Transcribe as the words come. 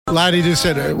Laddie just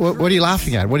said, what are you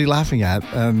laughing at? What are you laughing at?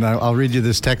 And I'll read you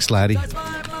this text, Laddie.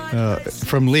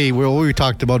 From Lee. We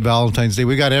talked about Valentine's Day.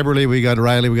 We got Eberle, we got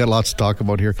Riley, we got lots to talk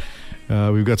about here.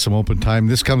 We've got some open time.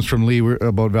 This comes from Lee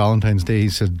about Valentine's Day. He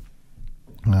said,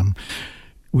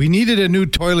 we needed a new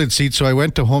toilet seat, so I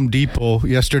went to Home Depot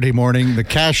yesterday morning. The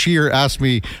cashier asked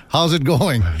me, how's it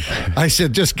going? I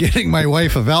said, just getting my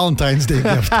wife a Valentine's Day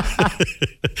gift.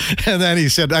 And then he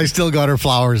said, I still got her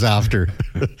flowers after.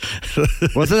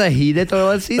 Was it a heated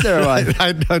toilet seat or what?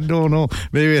 I don't know.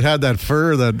 Maybe it had that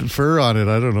fur on it.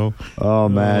 I don't know. Oh,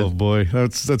 man. Oh, boy.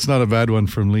 That's not a bad one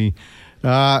from Lee.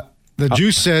 The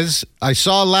Juice says, I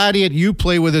saw Laddie at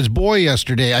play with his boy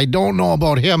yesterday. I don't know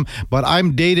about him, but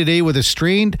I'm day-to-day with a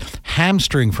strained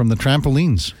hamstring from the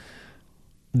trampolines.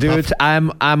 Dude,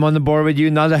 I'm on the board with you.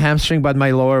 Not a hamstring, but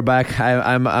my lower back.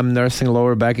 I'm nursing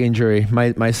lower back injury.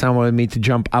 My son wanted me to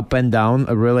jump up and down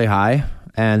really high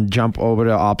and jump over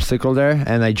the obstacle there,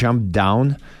 and I jumped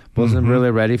down. Wasn't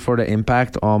really ready for the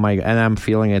impact. Oh my! And I'm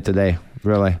feeling it today.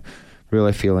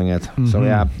 Really feeling it. So,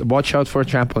 yeah, watch out for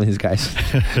trampolines, guys.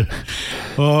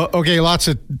 Okay, lots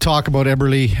of talk about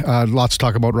Eberle. Lots of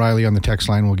talk about Riley on the text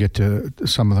line. We'll get to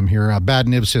some of them here. Bad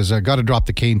Nib says, got to drop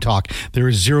the Kane talk. There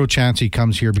is zero chance he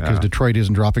comes here because Detroit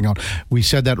isn't dropping out. We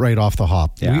said that right off the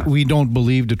hop. Yeah. We don't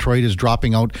believe Detroit is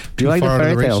dropping out too far out of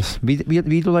the race. We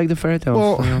do like the fairy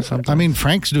tales. Well, I mean,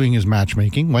 Frank's doing his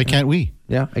matchmaking. Why can't we?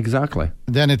 Yeah, exactly.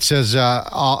 Then it says,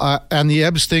 and the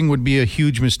Ebbs thing would be a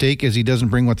huge mistake as he doesn't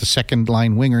bring what the second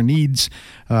line winger needs.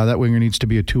 That winger needs to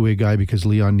be a two-way guy because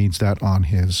Leon needs that on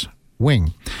his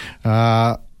wing.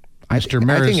 I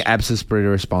think Ebbs is pretty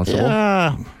responsible.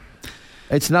 Yeah.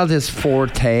 It's not his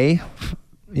forte,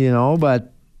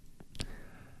 but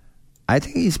I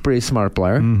think he's a pretty smart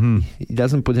player. Mm-hmm. He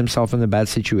doesn't put himself in a bad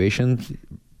situation.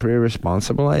 Pretty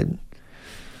responsible.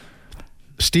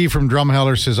 Steve from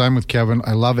Drumheller says, I'm with Kevin.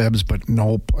 I love Ebbs, but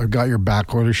nope. I've got your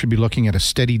back. Oilers should be looking at a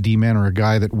steady D-man or a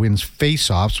guy that wins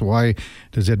face-offs. Why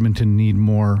does Edmonton need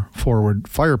more forward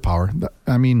firepower?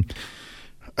 I mean,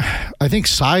 I think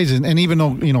size, and even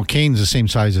though, Kane's the same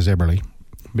size as Eberle,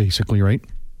 basically, right?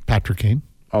 Patrick Kane.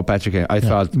 Oh, Patrick Kane. I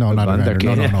thought... No, not Evander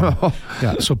Kane. No.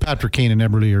 Yeah, so Patrick Kane and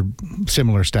Eberle are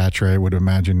similar stature, I would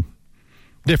imagine.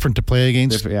 Different to play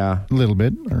against. Yeah. A little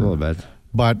bit. A little bit.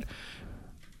 But...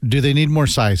 do they need more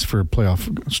size for a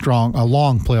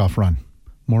long playoff run?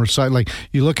 More size, like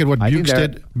you look at what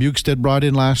Bukestad brought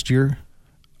in last year,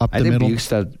 the middle. I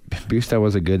think Bukestad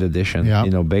was a good addition. Yeah.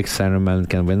 Big centerman,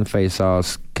 can win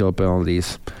faceoffs, kill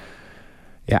penalties.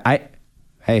 Yeah,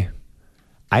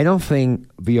 I don't think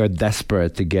we are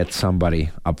desperate to get somebody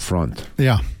up front.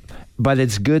 Yeah, but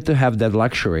it's good to have that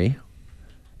luxury,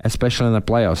 especially in the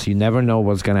playoffs. You never know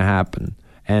what's going to happen,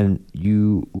 and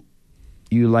you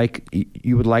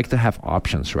would like to have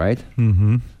options, right?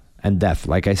 Mm-hmm. And depth,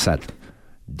 like I said.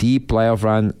 Deep playoff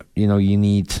run, you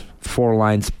need 4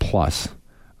 lines plus.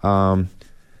 On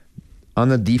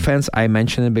the defense, I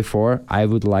mentioned it before, I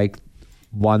would like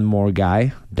one more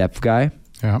guy, depth guy.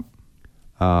 Yeah.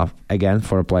 Again,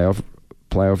 for a playoff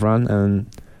run.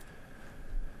 And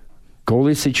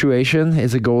goalie situation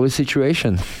is a goalie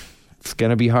situation. It's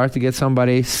going to be hard to get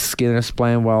somebody. Skinner's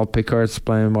playing well, Pickard's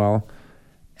playing well.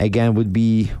 Again, would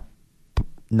be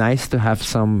nice to have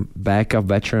some backup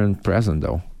veteran present,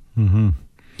 though. Mm-hmm.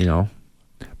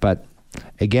 But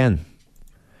again,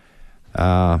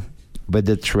 with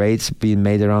the trades being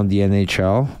made around the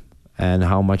NHL and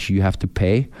how much you have to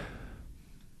pay,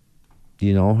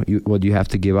 what you have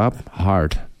to give up,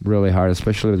 really hard,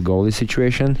 especially with goalie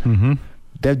situation. Mm-hmm.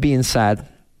 That being said,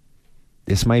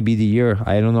 this might be the year.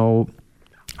 I don't know.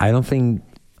 I don't think.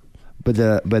 But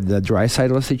the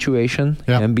Draisaitl situation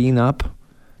and being up,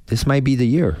 this might be the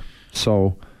year.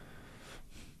 So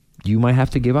you might have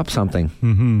to give up something.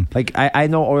 Mm-hmm. Like I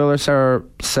know Oilers are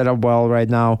set up well right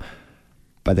now,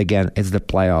 but again, it's the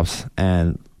playoffs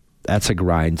and that's a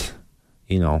grind.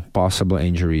 Possible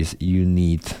injuries. You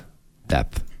need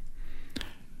depth.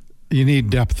 You need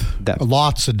depth.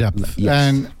 Lots of depth. Yes.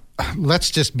 And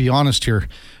let's just be honest here.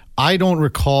 I don't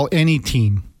recall any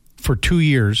team for 2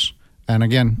 years, and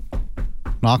again,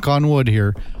 knock on wood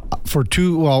here, for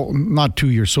not 2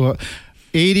 years. So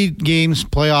 80 games,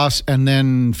 playoffs, and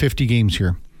then 50 games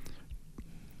here.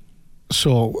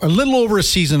 So a little over a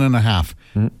season and a half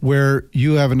where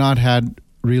you have not had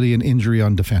really an injury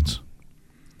on defense.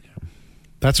 Yeah.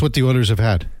 That's what the Oilers have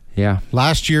had. Yeah.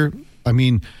 Last year,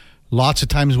 lots of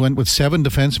times went with 7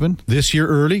 defensemen. This year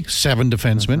early, 7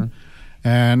 defensemen. Mm-hmm.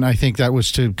 And I think that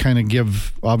was to kind of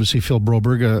give, obviously, Phil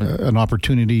Broberg an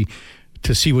opportunity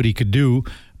to see what he could do.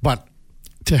 But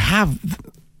to have,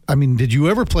 did you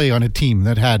ever play on a team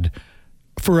that had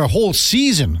for a whole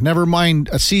season, never mind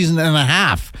a season and a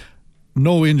half,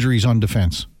 no injuries on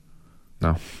defense.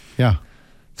 No. Yeah.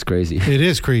 It's crazy. It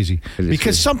is crazy.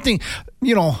 Because something,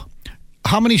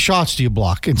 how many shots do you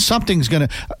block? And something's going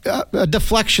to, a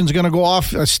deflection's going to go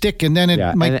off a stick and then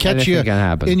it might catch you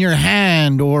in your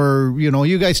hand, or,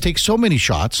 you guys take so many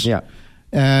shots. Yeah.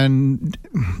 And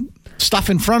stuff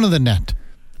in front of the net.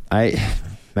 I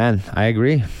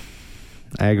agree.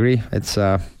 It's,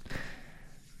 I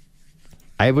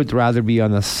would rather be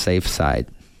on the safe side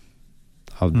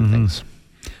of the things.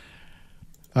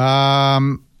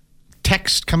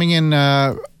 Text coming in,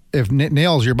 if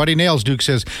Nails, your buddy Nails, Duke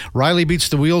says, Riley beats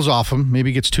the wheels off him,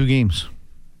 maybe gets 2 games.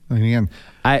 And again,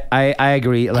 I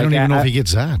agree. I don't even know if he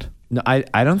gets that. No,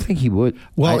 I don't think he would.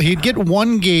 Well, he'd get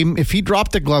 1 game if he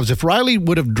dropped the gloves. If Riley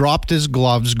would have dropped his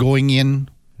gloves going in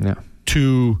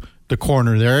to the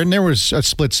corner there, and there was a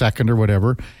split second or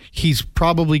whatever, he's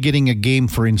probably getting a game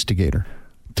for instigator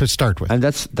to start with. And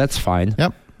that's fine.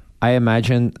 Yep. I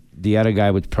imagine the other guy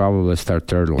would probably start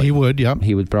turtling. He would, yeah.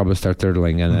 He would probably start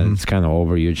turtling, and then it's kind of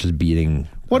over. You're just beating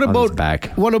on his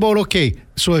back. What about, okay,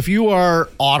 so if you are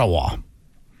Ottawa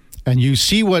and you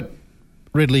see what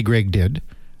Ridley Gregg did,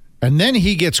 and then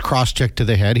he gets cross-checked to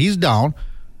the head, he's down,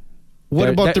 what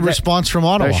about the response from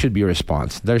Ottawa? There should be a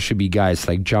response. There should be guys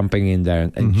like jumping in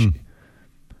there and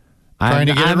trying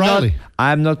to get it Riley.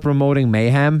 I'm not promoting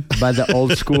mayhem, but the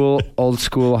old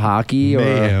school hockey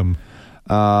mayhem.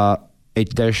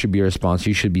 There should be a response.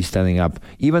 You should be standing up,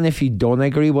 even if you don't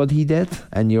agree what he did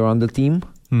and you're on the team,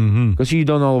 because you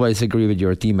don't always agree with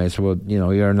your teammates. Well,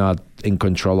 you're not in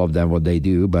control of them what they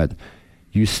do, but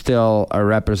you still are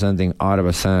representing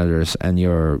Ottawa Senators, and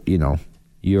you're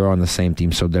on the same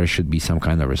team. So there should be some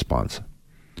kind of response.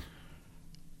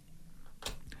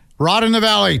 Rod in the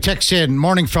Valley texts in,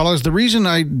 morning fellas. The reason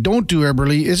I don't do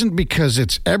Eberle isn't because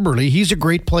it's Eberle. He's a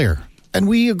great player, and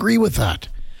we agree with that.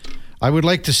 I would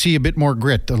like to see a bit more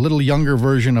grit, a little younger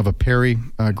version of a Perry.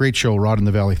 Great show, Rod in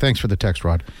the Valley. Thanks for the text,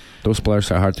 Rod. Those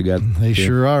players are hard to get. They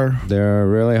sure are. They're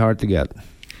really hard to get.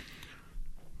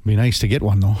 Be nice to get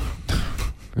one, though.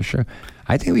 For sure.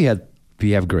 I think we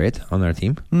have grit on our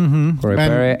team. Corey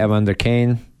Perry, Evander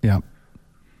Kane. Yeah.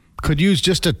 Could use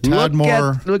just a tad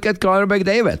more. Look at Connor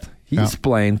McDavid. He's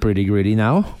playing pretty gritty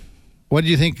now. What do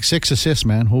you think? 6 assists,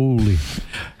 man. Holy.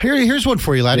 Here's one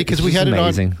for you, laddie, because we had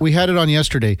it on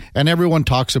yesterday, and everyone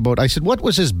talks about. I said, what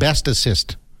was his best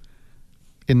assist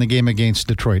in the game against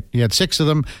Detroit? He had 6 of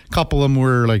them. A couple of them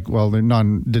were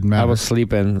none didn't matter. I was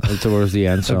sleeping towards the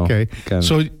end, so okay.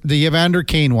 So the Evander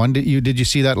Kane one, did you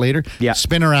see that later? Yeah.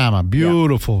 Spinorama,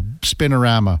 beautiful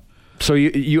spinorama. So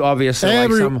you obviously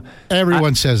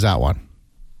everyone says that one.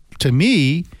 To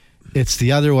me, it's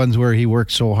the other ones where he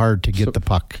worked so hard to get the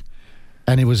puck.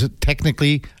 And it was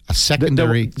technically a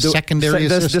secondary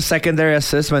assist. The secondary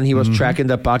assist when he was tracking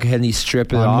the puck and he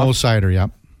stripped it off. Mo Sider, yeah.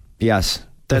 Yes.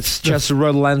 That's just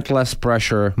relentless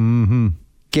pressure.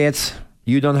 Kids,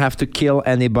 you don't have to kill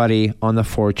anybody on a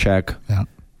forecheck. Yeah.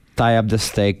 Tie up the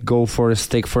stick. Go for the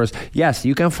stick first. Yes,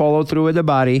 you can follow through with the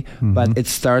body, but it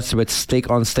starts with stick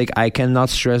on stick. I cannot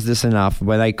stress this enough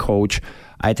when I coach.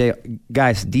 I tell you,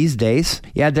 guys, these days,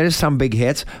 there's some big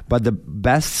hits, but the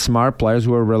best smart players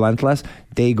who are relentless,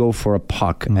 they go for a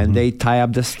puck and they tie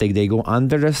up the stick. They go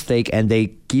under the stick and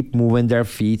they keep moving their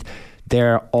feet.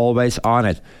 They're always on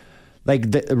it.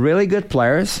 Like the really good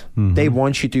players, they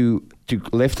want you to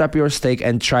lift up your stick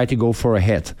and try to go for a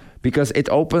hit because it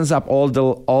opens up all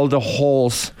the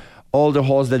holes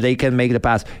that they can make the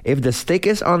pass. If the stick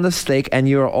is on the stick and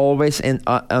you're always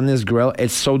on his grill,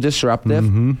 it's so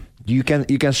disruptive. You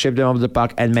can strip them off the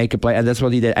puck and make a play, and that's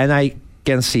what he did. And I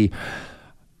can see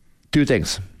 2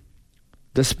 things.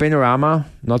 The spinorama,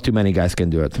 not too many guys can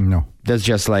do it. No. That's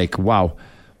just like, wow.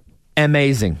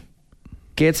 Amazing.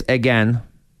 Kids, again,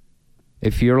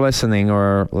 if you're listening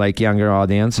or like younger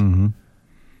audience,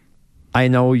 I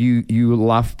know you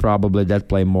love probably that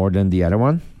play more than the other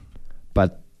one,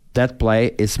 but that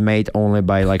play is made only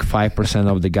by like 5%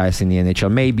 of the guys in the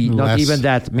NHL. Maybe less. Not even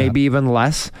that. Maybe even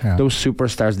less. Yeah. Those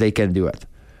superstars, they can do it.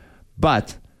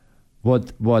 But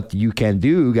what you can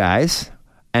do, guys,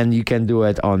 and you can do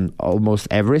it on almost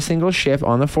every single shift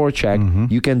on a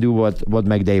forecheck, you can do what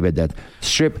McDavid did.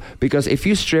 Because if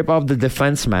you strip off the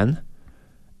defenseman,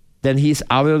 then he's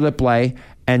out of the play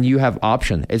and you have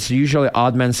option. It's usually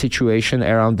odd man situation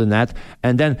around the net.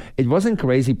 And then it wasn't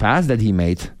crazy pass that he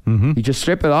made. He just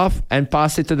stripped it off and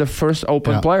passed it to the first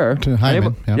open player. To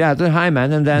Hyman. To the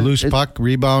Hyman. And then loose puck,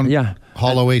 rebound,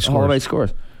 Holloway scores. Holloway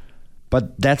scores.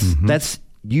 But that's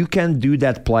you can do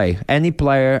that play. Any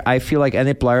player, I feel like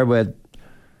any player with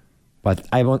But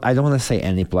I don't want to say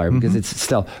any player because it's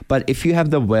still. But if you have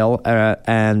the will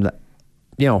and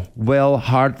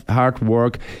hard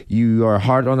work, you are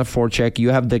hard on the forecheck, you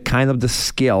have the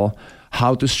skill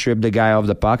how to strip the guy off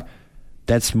the puck.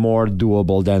 That's more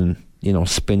doable than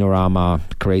spinorama,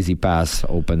 crazy pass,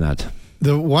 open net.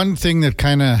 The one thing that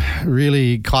kind of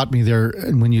really caught me there,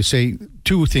 when you say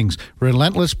two things: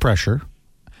 relentless pressure,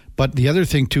 but the other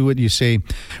thing too, what you say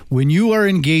when you are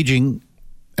engaging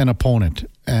an opponent,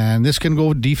 and this can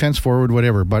go defense, forward,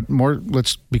 whatever, but more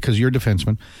because you're a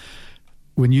defenseman,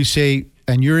 when you say,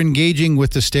 and you're engaging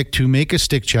with the stick to make a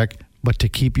stick check, but to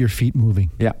keep your feet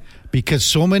moving. Yeah. Because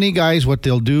so many guys, what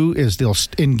they'll do is they'll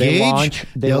engage,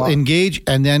 they'll engage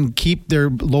and then keep their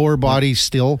lower body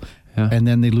still, and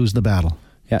then they lose the battle.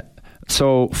 Yeah.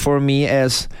 So for me,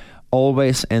 as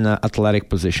always in an athletic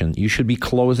position, you should be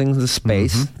closing the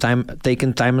space,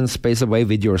 taking time and space away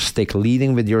with your stick,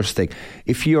 leading with your stick.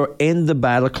 If you're in the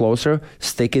battle closer,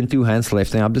 stick in two hands,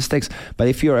 lifting up the sticks. But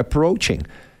if you're approaching,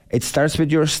 it starts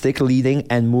with your stick leading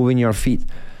and moving your feet.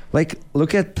 Like,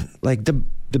 look at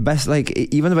the best,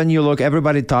 even when you look,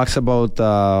 everybody talks about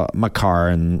Makar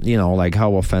and,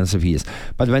 how offensive he is.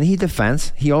 But when he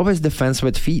defends, he always defends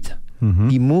with feet.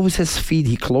 He moves his feet.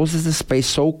 He closes the space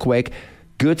so quick.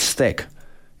 Good stick.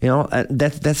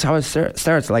 That's how it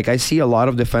starts. Like, I see a lot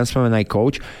of defensemen when I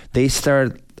coach. They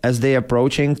start, as they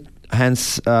approaching,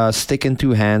 hands, stick in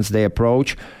two hands. They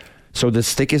approach. So the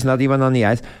stick is not even on the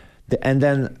ice. And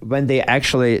then when they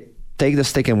actually take the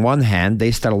stick in one hand, they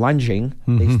start lunging,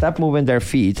 they stop moving their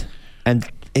feet, and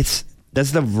that's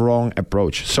the wrong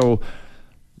approach. So,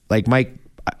 like my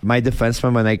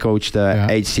defenseman, when I coached the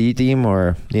HC team,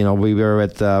 or we were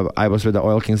I was with the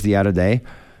Oil Kings the other day,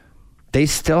 they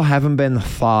still haven't been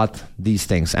taught these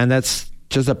things, and that's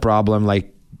just a problem.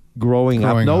 Like growing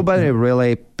up, nobody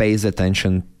really pays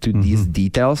attention to these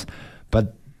details,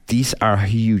 but these are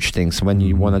huge things when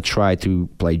you want to try to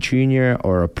play junior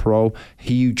or a pro.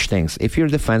 Huge things. If you're a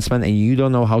defenseman and you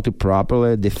don't know how to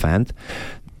properly defend,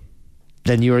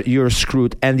 then you're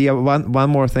screwed. And the one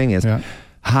more thing is,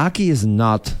 hockey is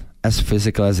not as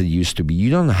physical as it used to be. You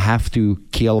don't have to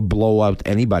blow out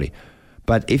anybody.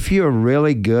 But if you're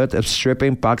really good at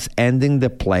stripping pucks, ending the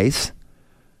plays,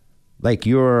 like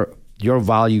your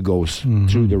value goes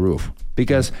through the roof,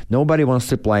 because nobody wants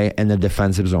to play in the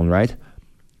defensive zone, right?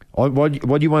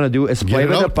 What you want to do is play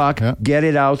with the puck, get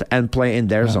it out, and play in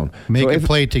their zone. Make a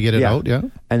play to get it out,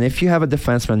 And if you have a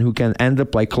defenseman who can end the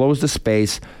play, close the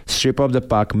space, strip up the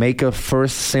puck, make a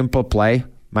first simple play,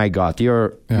 my God,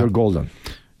 you're golden.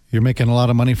 You're making a lot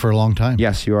of money for a long time.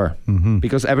 Yes, you are.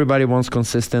 Because everybody wants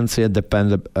consistency and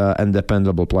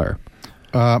dependable player.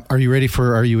 Are you ready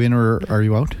for Are You In or Are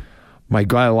You Out? My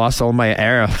God, I lost all my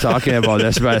air talking about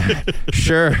this, but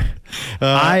sure.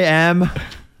 I am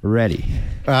ready.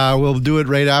 We'll do it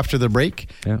right after the break.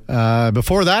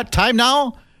 Before that, time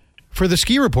now for the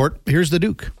ski report. Here's the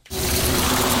Duke.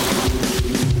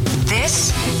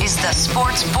 This is the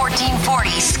Sports 1440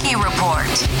 Ski Report.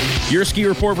 Your ski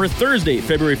report for Thursday,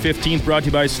 February 15th, brought to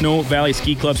you by Snow Valley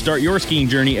Ski Club. Start your skiing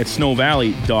journey at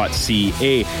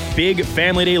snowvalley.ca. Big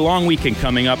Family Day long weekend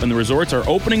coming up, and the resorts are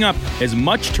opening up as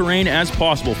much terrain as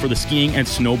possible for the skiing and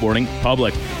snowboarding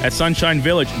public. At Sunshine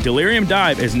Village, Delirium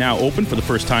Dive is now open for the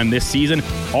first time this season.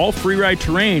 All freeride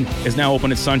terrain is now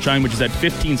open at Sunshine, which has had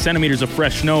 15 centimeters of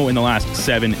fresh snow in the last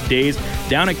 7 days.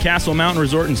 Down at Castle Mountain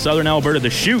Resort in southern Alberta, the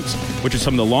Chutes, which is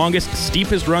some of the longest,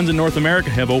 steepest runs in North America,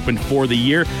 have opened for the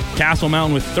year. Castle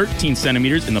Mountain with 13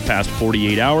 centimeters in the past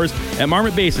 48 hours. At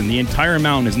Marmot Basin, the entire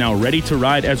mountain is now ready to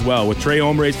ride as well, with Tres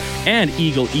Hombres and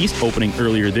Eagle East opening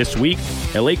earlier this week.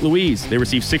 At Lake Louise, they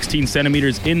received 16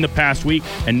 centimeters in the past week,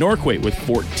 and Norquay with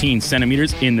 14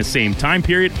 centimeters in the same time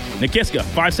period. Nakiska,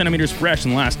 5 centimeters fresh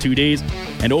in the last 2 days.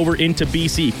 And over into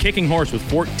BC, Kicking Horse with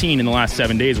 14 in the last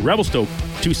 7 days. Revelstoke,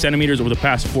 2 centimeters over the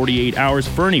past 48 hours.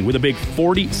 Fernie with a big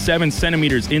 47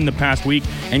 centimeters in the past week.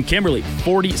 And Kimberley,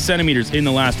 40 centimeters in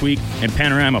the last week. And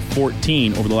Panorama,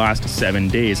 14 over the last 7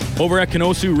 days. Over at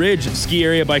Kanosu Ridge ski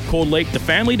area by Cold Lake, the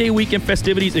Family Day weekend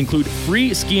festivities include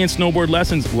free ski and snowboard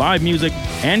lessons, live music,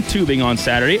 and tubing on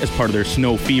Saturday as part of their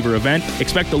Snow Fever event.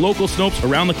 Expect the local slopes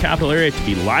around the capital area to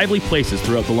be lively places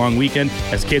throughout the long weekend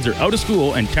as kids are out of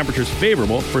school and temperatures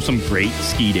favorable for some great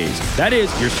ski days. That is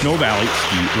your Snow Valley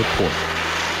Ski Report.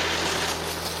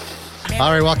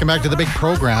 All right, welcome back to the big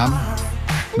program.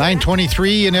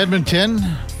 9:23 in Edmonton.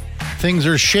 Things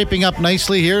are shaping up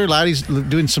nicely here. Laddie's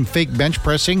doing some fake bench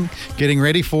pressing, getting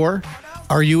ready for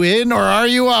Are You In or Are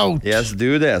You Out? Yes,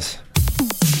 do this.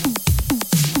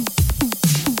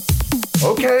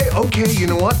 Okay. Okay, you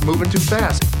know what? Moving too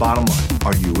fast. Bottom line,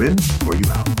 are you in or you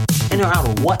out? In or out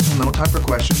of what? No time for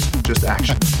questions, just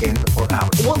action. In or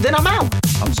out? Well, then I'm out.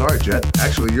 I'm sorry, Jet.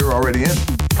 Actually, you're already in.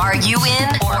 Are you in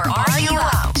or are you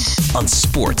out? On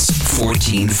Sports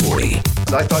 1440.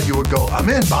 I thought you would go, I'm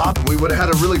in, Bob, and we would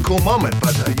have had a really cool moment,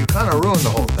 but you kind of ruined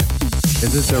the whole thing.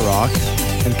 Is this The Rock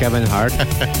and Kevin Hart?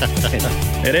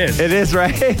 It is. It is,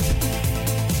 right?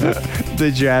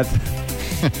 The Jet.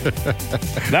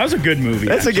 That was a good movie.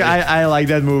 That's a good. I like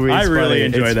that movie. I really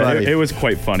enjoyed that. Funny. It was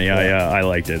quite funny. I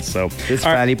liked it. So it's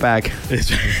fanny pack.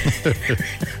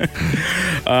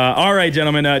 All right,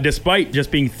 gentlemen. Despite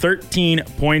just being 13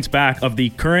 points back of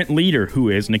the current leader, who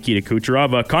is Nikita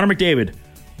Kucherov, Connor McDavid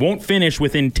won't finish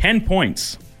within 10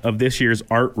 points of this year's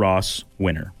Art Ross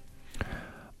winner.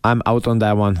 I'm out on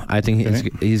that one. I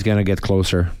think he's gonna get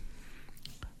closer.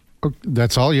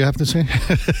 That's all you have to say?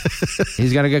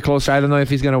 He's going to get closer. I don't know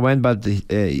if he's going to win, but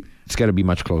it's going to be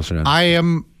much closer. I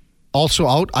am also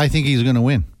out. I think he's going to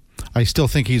win. I still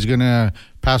think he's going to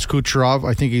pass Kucherov.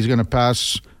 I think he's going to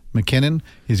pass McKinnon.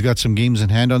 He's got some games in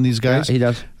hand on these guys. Yeah, he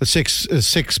does. A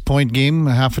 6-point game,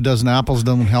 half a dozen apples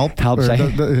doesn't help. Helps.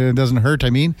 It doesn't hurt, I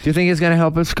mean. Do you think he's going to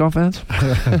help his confidence?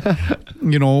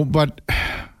 But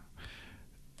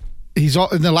he's all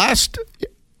in the last...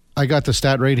 I got the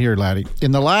stat right here, laddie.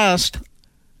 In the last... he's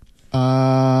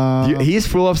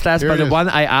full of stats, but the one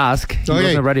I asked, he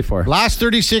wasn't ready for. Last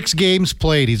 36 games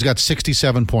played, he's got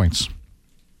 67 points.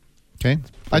 Okay?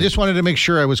 I just wanted to make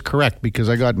sure I was correct because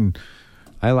I got in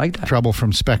trouble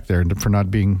from Spec there for not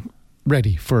being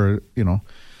ready for,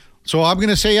 So I'm going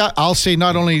to say, I'll say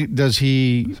not only does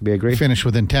he finish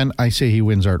within 10, I say he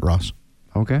wins Art Ross.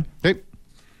 Okay.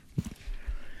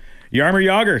 Jaromir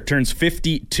Jagr turns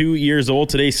 52 years old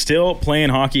today, still playing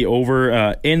hockey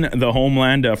over in the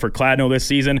homeland for Kladno this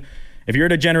season. If you were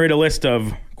to generate a list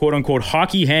of quote-unquote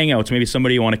hockey hangouts, maybe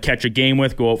somebody you want to catch a game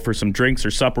with, go out for some drinks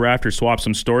or supper after, swap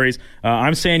some stories,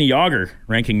 I'm saying Jagr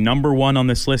ranking number one on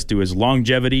this list to his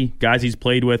longevity, guys he's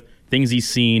played with, things he's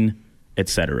seen,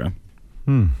 etc.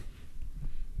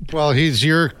 Well, he's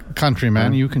your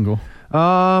countryman. You can go.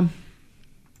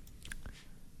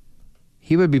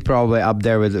 He would be probably up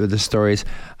there with the stories.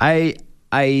 I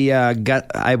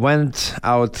went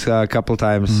out a couple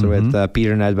times with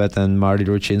Peter Nedved and Marty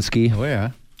Ruchinski. Oh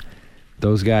yeah,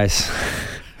 those guys,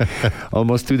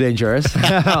 almost too dangerous,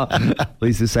 at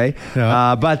least to say.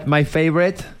 Yeah. But my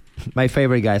favorite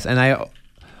guys, and I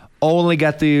only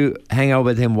got to hang out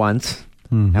with him once.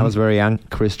 I was very young.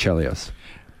 Chris Chelios.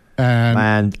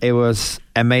 And it was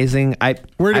amazing.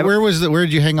 Where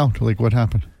did you hang out? Like, what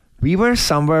happened? We were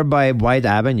somewhere by White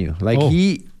Avenue. Like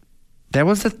he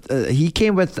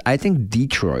came with, I think,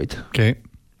 Detroit. Okay.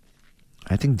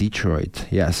 I think Detroit,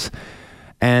 yes.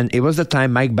 And it was the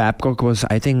time Mike Babcock was,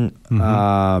 I think,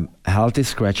 healthy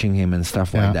scratching him and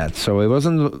stuff like that. So it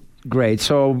wasn't great.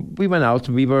 So we went out.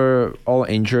 We were all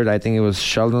injured. I think it was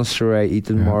Sheldon Surrey,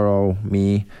 Ethan Morrow,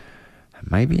 me,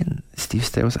 maybe Steve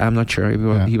Stills. I'm not sure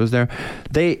if he was there.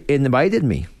 They invited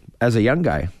me as a young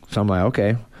guy. So I'm like,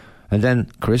 okay. And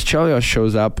then Chris Chelios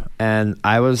shows up, and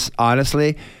I was,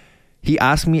 honestly, he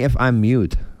asked me if I'm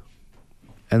mute.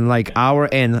 And like hour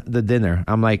in the dinner,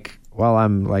 I'm like, well,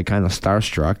 I'm like kind of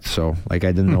starstruck, so like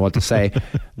I didn't know what to say.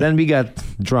 Then we got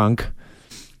drunk,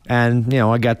 and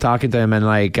I got talking to him, and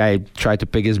like I tried to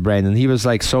pick his brain, and he was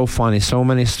like so funny, so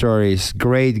many stories,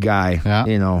 great guy.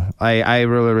 Yeah. I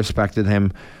really respected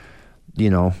him.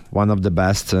 One of the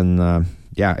best, and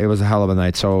it was a hell of a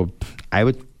night. So I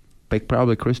would pick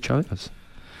probably Chris Chelios.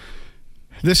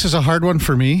 This is a hard one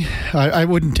for me. I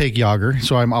wouldn't take Jagr,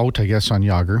 so I'm out, I guess, on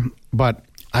Jagr. But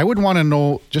I would want to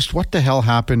know just what the hell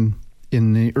happened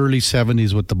in the early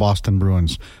 70s with the Boston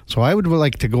Bruins. So I would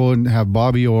like to go and have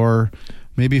Bobby Orr,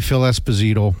 maybe Phil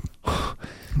Esposito.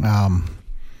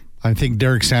 I think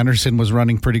Derek Sanderson was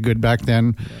running pretty good back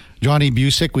then. Johnny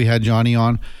Busick, we had Johnny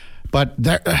on. But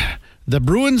the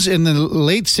Bruins in the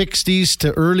late 60s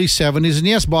to early 70s, and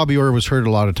yes, Bobby Orr was hurt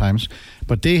a lot of times,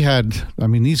 but they had,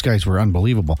 these guys were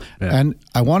unbelievable. Yeah. And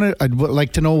I'd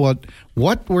like to know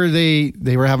what were they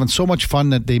were having so much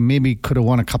fun that they maybe could have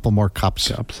won a couple more cups.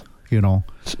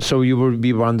 So you would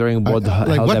be wondering what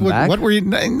held them back? What were you,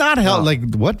 not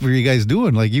held, what were you guys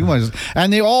doing? Like you must,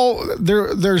 and they all,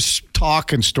 there's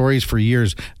talk and stories for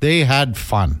years. They had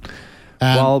fun.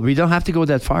 Well, we don't have to go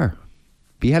that far.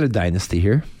 We had a dynasty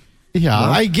here. Yeah,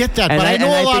 I get that, but I know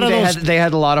a lot of those. They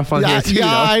had a lot of fun here too. Yeah,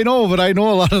 I know, but I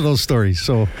know a lot of those stories.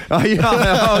 So, okay.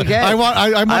 I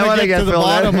want to get to the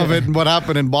bottom of it and what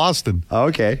happened in Boston.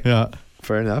 Okay. Yeah.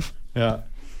 Fair enough. Yeah.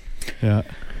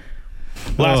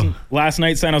 Last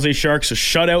night, San Jose Sharks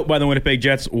shut out by the Winnipeg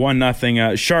Jets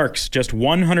 1-0. Sharks just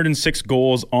 106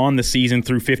 goals on the season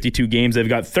through 52 games. They've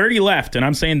got 30 left, and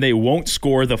I'm saying they won't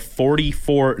score the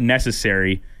 44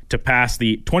 necessary to pass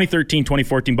the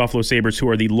 2013-2014 Buffalo Sabres, who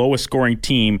are the lowest scoring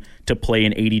team to play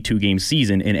an 82-game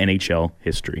season in NHL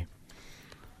history.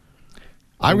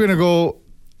 I'm going to go...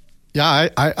 Yeah,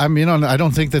 I'm in on it. I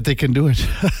don't think that they can do it.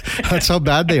 That's how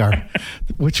bad they are.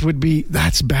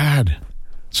 That's bad.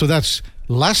 So that's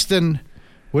less than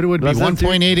what it would be,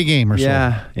 1.8 a game or so.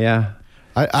 Yeah.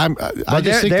 I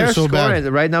just think they're so scoring.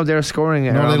 bad. Right now they're scoring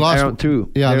they lost around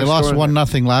 2. Yeah, they lost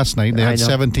 1-0 last night. They had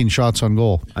 17 shots on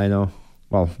goal. I know.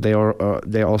 Well, they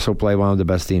also play one of the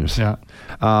best teams. Yeah.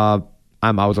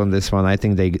 I'm out on this one. I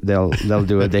think they'll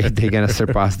do it. They're gonna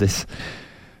surpass this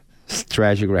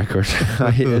tragic record.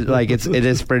 It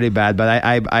is pretty bad, but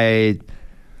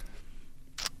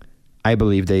I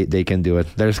believe they can do it.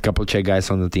 There's a couple Czech guys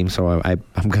on the team, so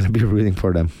I'm gonna be rooting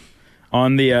for them.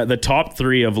 On the top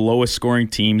 3 of lowest scoring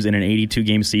teams in an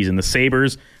 82-game season, the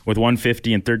Sabres with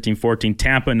 150 and 13-14,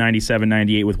 Tampa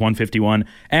 97-98 with 151,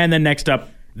 and then next up,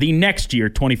 the next year,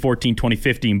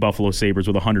 2014-2015, Buffalo Sabres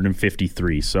with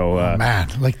 153. So, man,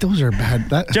 those are bad.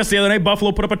 Just the other night,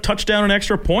 Buffalo put up a touchdown and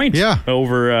extra point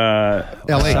over LA.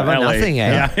 7-0,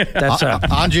 Yeah. That's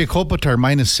Andrei Kopitar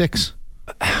 -6.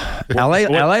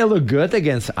 LA looked good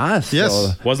against us. Yes.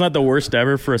 So. Wasn't that the worst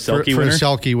ever for a Selke winner? For a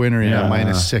Selke winner,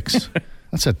 -6.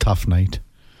 That's a tough night.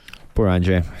 Poor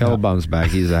Andre. He'll bounce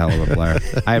back. He's a hell of a player.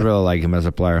 I really like him as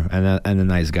a player and a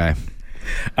nice guy.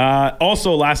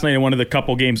 Also, last night in one of the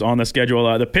couple games on the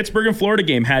schedule, the Pittsburgh and Florida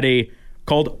game had a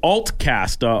called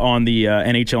Altcast on the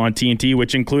NHL on TNT,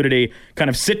 which included a kind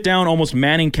of sit-down, almost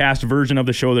Manning-cast version of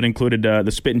the show that included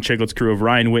the Spit and Chicklets crew of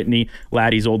Ryan Whitney,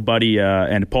 Laddie's old buddy,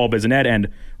 and Paul Bissonnette, and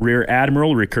Rear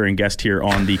Admiral, recurring guest here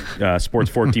on the Sports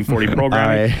 1440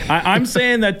 program. I'm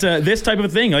saying that this type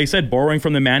of thing, like I said, borrowing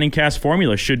from the Manning-cast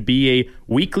formula, should be a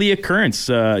weekly occurrence,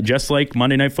 just like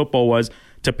Monday Night Football was,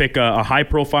 to pick a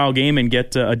high-profile game and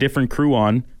get a different crew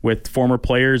on with former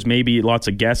players, maybe lots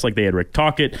of guests like they had Rick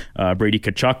Tocchet, Brady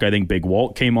Tkachuk, I think Big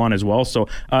Walt came on as well. So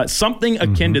something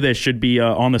akin to this should be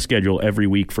on the schedule every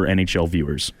week for NHL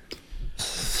viewers.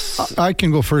 I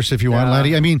can go first if you want,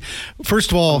 Laddie. I mean,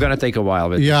 first of all... I'm going to take a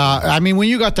while. Yeah, I mean, when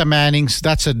you got the Mannings,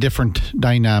 that's a different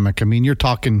dynamic. I mean, you're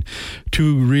talking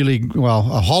two really, a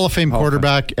Hall of Fame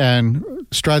quarterback, and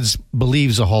Struds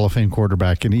believes a Hall of Fame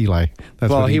quarterback in Eli. That's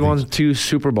well, what he thinks. won 2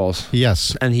 Super Bowls.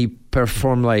 Yes. And he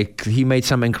performed he made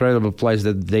some incredible plays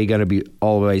that they're going to be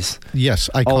always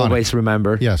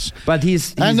remember. Yes. But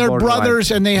he's and they're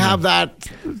brothers, and they have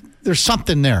that... There's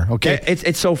something there, okay?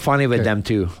 It's so funny with them,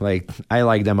 too. I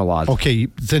like them a lot. Okay,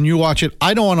 then you watch it.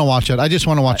 I don't want to watch it. I just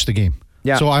want to watch the game.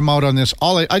 Yeah. So I'm out on this.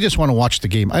 I just want to watch the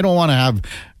game. I don't want to have a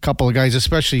couple of guys,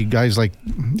 especially guys like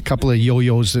a couple of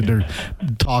yo-yos that are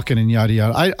talking and yada,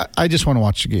 yada. I just want to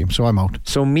watch the game, so I'm out.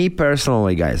 So me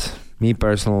personally,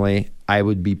 I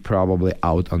would be probably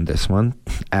out on this one,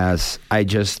 as I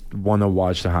just want to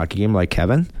watch the hockey game like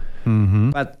Kevin. Mm-hmm.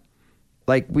 But...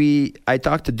 I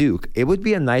talked to Duke. It would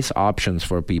be a nice options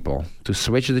for people to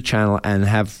switch the channel and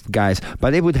have guys,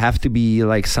 but it would have to be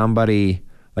somebody,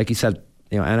 like you said,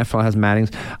 NFL has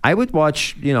Mannings. I would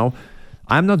watch,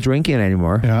 I'm not drinking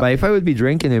anymore, but if I would be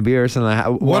drinking a beers and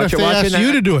what if they asked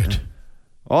you to do it?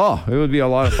 Oh, it would be a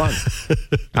lot of fun.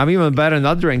 I'm even better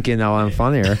not drinking now. I'm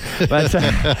funnier,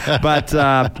 but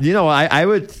I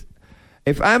would,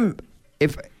 if I'm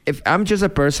just a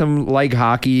person like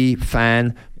hockey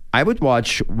fan. I would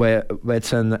watch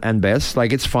Wits and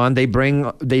Biss. It's fun. They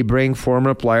bring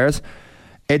former players.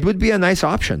 It would be a nice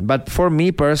option. But for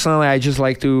me personally, I just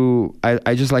like to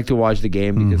watch the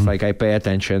game because I pay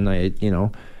attention.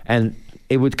 And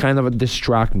it would kind of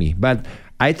distract me. But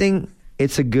I think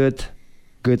it's a good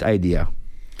idea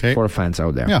for fans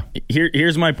out there. Yeah.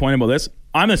 Here's my point about this.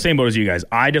 I'm the same boat as you guys.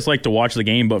 I just like to watch the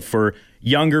game, but for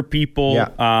younger people,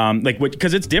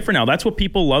 because it's different now. That's what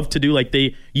people love to do.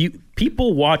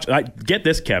 People watch. Get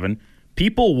this, Kevin.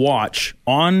 People watch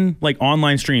on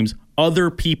online streams other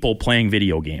people playing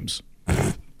video games,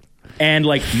 and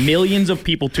millions of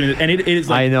people tune in. And it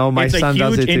is I know my son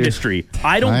does it too. It's a huge industry.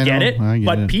 I don't get it,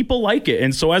 but people like it.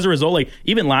 And so as a result,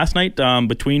 even last night,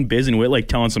 between Biz and Whit,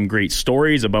 telling some great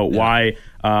stories about why.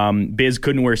 Biz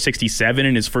couldn't wear 67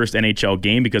 in his first NHL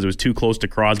game because it was too close to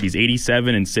Crosby's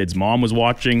 87, and Sid's mom was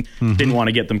watching. Didn't want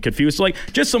to get them confused. So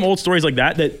just some old stories like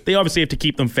that they obviously have to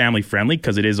keep them family friendly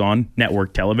because it is on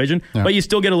network television. Yeah. But you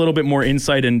still get a little bit more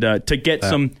insight and to get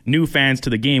some new fans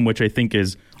to the game, which I think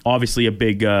is obviously a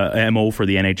big MO for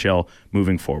the NHL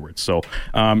moving forward. So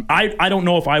I don't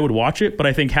know if I would watch it, but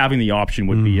I think having the option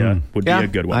would be a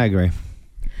good one. I agree.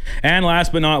 And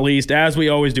last but not least, as we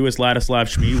always do with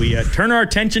Ladislav Shmee, we turn our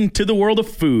attention to the world of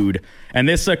food. And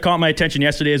this caught my attention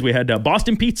yesterday as we had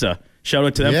Boston Pizza. Shout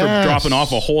out to them for dropping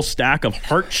off a whole stack of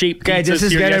heart-shaped pizzas. Okay, this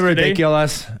is getting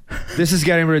ridiculous. This is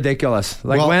getting ridiculous.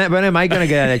 Like, when am I going to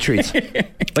get a treat?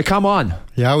 Like, come on.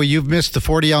 Yeah, well, you've missed the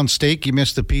 40-ounce steak. You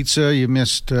missed the pizza. You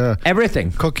missed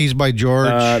everything. Cookies by George.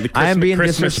 I am being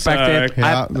disrespected.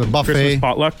 The buffet. Christmas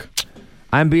potluck.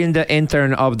 I'm being the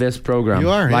intern of this program. You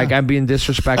are, like I'm being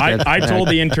disrespected. I told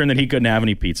the intern that he couldn't have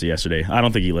any pizza yesterday. I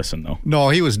don't think he listened though. No,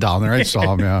 he was down there. I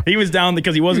saw him. Yeah, he was down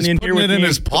because he wasn't in here with it in me.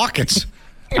 his pockets.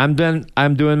 I'm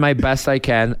doing my best I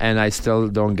can, and I still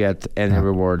don't get any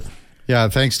reward. Yeah,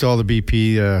 thanks to all the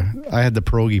BP. I had the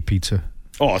pierogi pizza.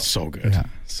 Oh, it's so good. Yeah.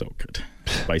 So good.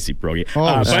 Spicy pierogi.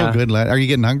 Oh, it was so good, lad. Are you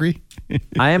getting hungry?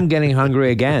 I am getting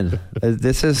hungry again.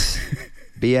 This is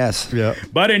BS. Yeah.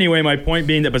 But anyway, my point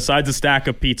being that besides a stack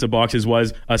of pizza boxes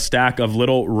was a stack of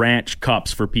little ranch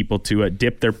cups for people to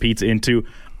dip their pizza into.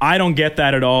 I don't get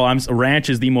that at all. Ranch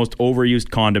is the most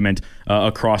overused condiment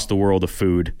across the world of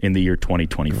food in the year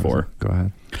 2024. Go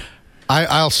ahead.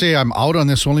 I'll say I'm out on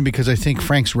this only because I think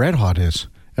Frank's Red Hot is.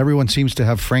 Everyone seems to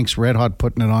have Frank's Red Hot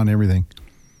putting it on everything.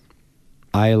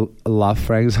 I love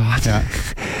Frank's Hot.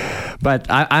 Yeah. But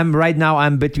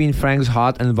I'm between Frank's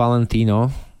Hot and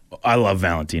Valentino. I love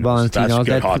Valentino. Valentino. That's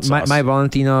good hot sauce. My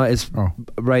Valentino is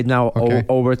right now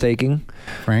overtaking.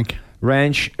 Frank?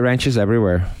 Ranch is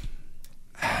everywhere.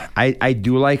 I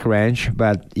do like ranch,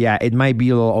 but yeah, it might be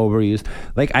a little overused.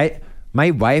 Like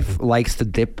my wife likes to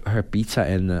dip her pizza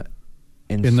in the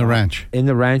ranch. In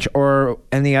the ranch or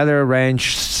any other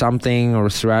ranch, something or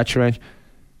sriracha ranch.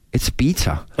 It's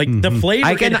pizza. Like the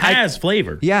flavor, it has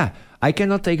flavor. Yeah. I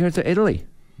cannot take her to Italy.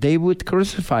 They would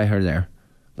crucify her there.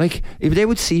 Like, if they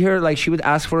would see her, like, she would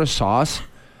ask for a sauce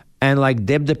and, like,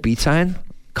 dip the pizza in.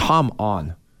 Come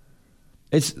on.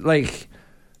 It's like,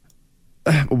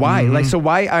 why? Like, so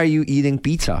why are you eating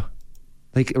pizza?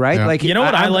 Like, right? Yeah. Like, you know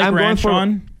what I like ranch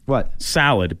on? What?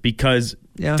 Salad, because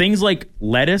things like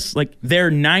lettuce, like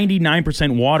they're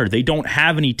 99% water. They don't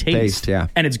have any taste. And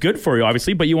it's good for you,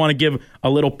 obviously, but you want to give a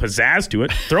little pizzazz to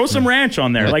it. Throw some ranch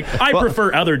on there. Like, I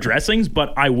prefer other dressings,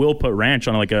 but I will put ranch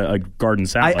on like a garden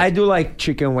salad. I do like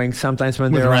chicken wings sometimes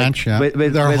when with they're ranch, like,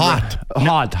 they're hot.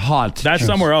 Hot. That's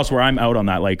somewhere else where I'm out on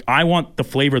that. Like, I want the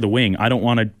flavor of the wing. I don't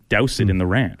want to douse it in the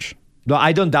ranch. No,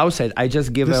 I don't douse it. I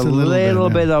just give Just a little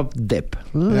bit of dip.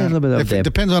 It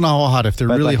depends on how hot. If they're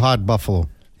really hot buffalo.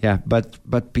 Yeah,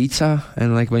 but pizza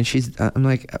and like when I'm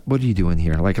like, what are you doing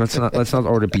here? Like, let's not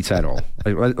order pizza at all.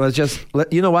 Like, let's just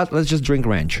you know what? Let's just drink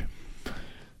ranch.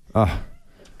 Oh.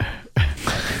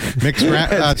 Mix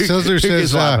Sizzler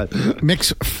says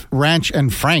mix ranch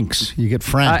and Frank's. You get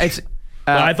French.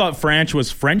 I thought French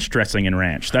was French dressing and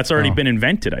ranch. That's already been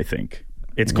invented, I think.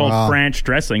 It's called French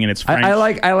dressing, and it's French. I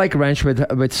like ranch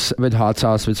with hot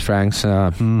sauce with Frank's or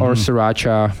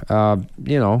sriracha.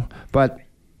 But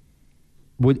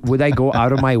would I go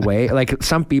out of my way? Like,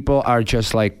 some people are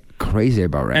just like crazy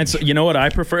about ranch. And so, you know what I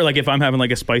prefer? Like, if I'm having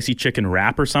like a spicy chicken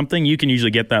wrap or something, you can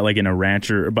usually get that like in a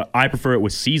ranch, but I prefer it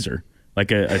with Caesar.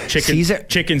 Like a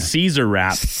chicken Caesar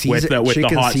wrap with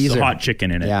the hot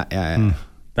chicken in it. Yeah.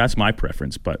 That's my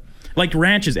preference, but like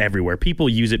ranch is everywhere. People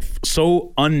use it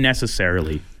so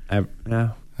unnecessarily. I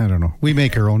don't know. We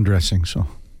make our own dressing, so.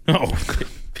 Oh,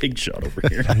 big shot over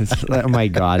here. Oh my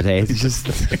God, hey. Just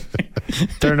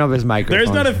turn off his microphone.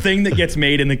 There's not a thing that gets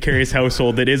made in the Karius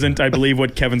household that isn't, I believe,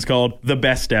 what Kevin's called the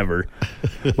best ever.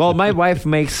 Well, my wife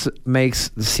makes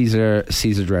Caesar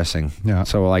dressing. Yeah.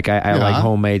 So like I like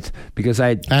homemade because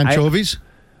anchovies?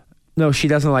 No, she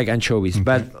doesn't like anchovies,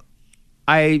 but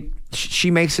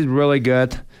she makes it really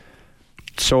good.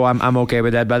 So I'm okay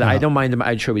with that, but I don't mind the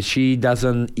anchovies. She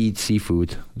doesn't eat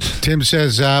seafood. Tim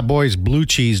says, boys, blue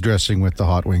cheese dressing with the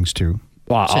hot wings too.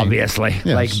 Well, obviously, yes.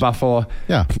 like buffalo.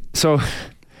 Yeah. So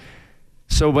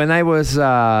when I was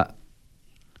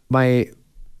my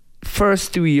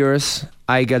first 2 years,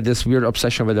 I got this weird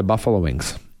obsession with the buffalo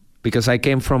wings because I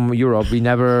came from Europe.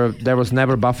 There was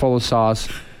never buffalo sauce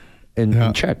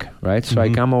in Czech, right? So I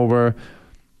come over.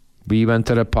 We went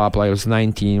to the pub. Like I was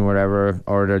 19, whatever.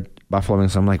 Ordered buffalo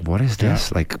wings. I'm like, what is this?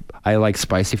 Yeah. Like, I like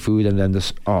spicy food, and then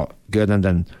this, good, and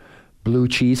then blue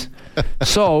cheese.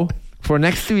 So for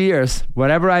next 2 years,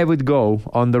 wherever I would go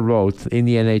on the road in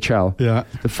the NHL,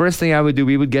 the first thing I would do,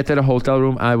 we would get to the hotel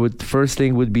room. First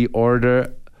thing would be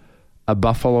order a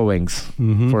buffalo wings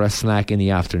for a snack in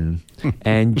the afternoon,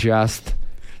 and just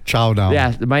chow down.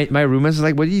 Yeah, my roommates was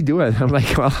like, "What are you doing?" I'm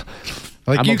like, "Well,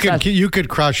 like you could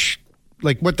crush."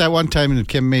 Like what that one time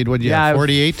Kim made, what,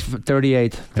 48?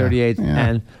 38.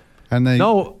 Yeah. And they...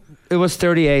 No, it was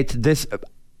 38. This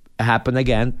happened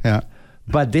again. Yeah.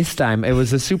 But this time it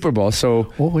was a Super Bowl.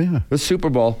 So it was Super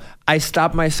Bowl. I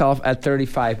stopped myself at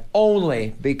 35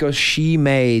 only because she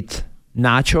made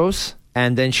nachos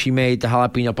and then she made the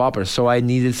jalapeno poppers. So I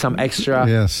needed some extra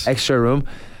room.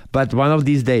 But one of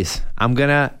these days, I'm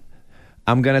gonna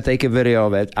take a video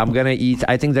of it. I'm gonna eat.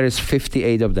 I think there is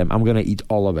 58 of them. I'm gonna eat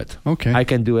all of it. Okay. I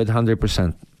can do it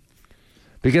 100%.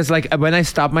 Because like when I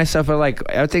stopped myself at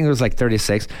I think it was like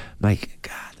 36. I'm like,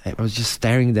 God, I was just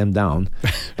staring them down.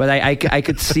 But I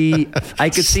could see the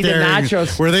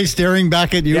nachos. Were they staring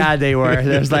back at you? Yeah, they were.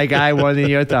 There's like I one in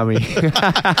your tummy.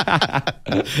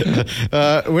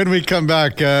 When we come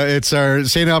back, it's our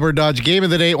St. Albert Dodge Game of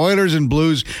the Day, Oilers and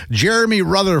Blues. Jeremy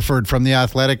Rutherford from The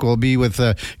Athletic will be with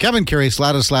Kevin Karius,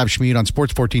 Ladislav Schmid on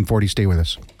Sports 1440. Stay with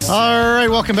us. All right,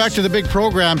 welcome back to the big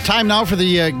program. Time now for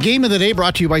the Game of the Day,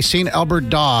 brought to you by St. Albert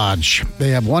Dodge. They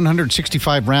have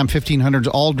 165 Ram 1500s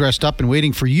all dressed up and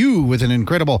waiting for you with an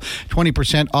incredible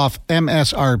 20% off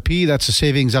MSRP. That's a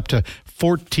savings up to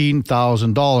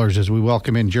 $14,000 as we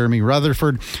welcome in Jeremy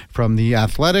Rutherford from The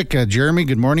Athletic. Jeremy,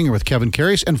 good morning. You're with Kevin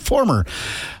Karius and former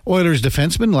Oilers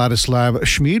defenseman Ladislav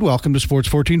Schmid. Welcome to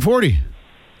Sports 1440.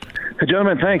 Hey,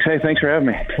 gentlemen, thanks. Hey, thanks for having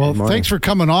me. Well, thanks for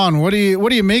coming on. What do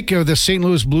you make of the St.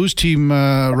 Louis Blues team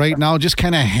right now, just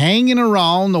kind of hanging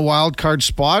around the wild card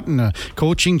spot and a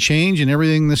coaching change and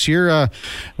everything this year?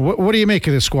 What do you make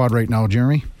of this squad right now,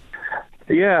 Jeremy?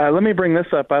 Yeah, let me bring this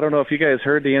up. I don't know if you guys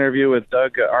heard the interview with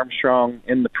Doug Armstrong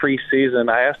in the preseason.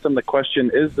 I asked him the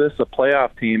question, is this a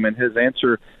playoff team? And his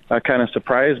answer kind of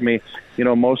surprised me. You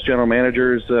know, most general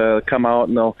managers come out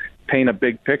and they'll paint a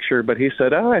big picture, but he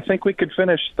said, I think we could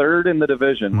finish third in the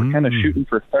division. We're kind of shooting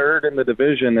for third in the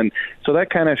division. And so that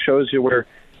kind of shows you where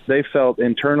they felt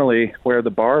internally where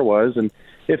the bar was. And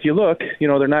if you look, you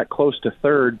know, they're not close to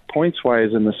third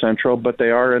points-wise in the Central, but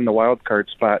they are in the wild card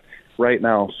spot right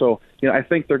now. So, you know, I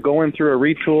think they're going through a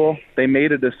retool. They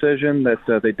made a decision that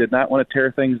they did not want to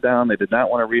tear things down. They did not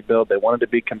want to rebuild. They wanted to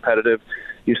be competitive.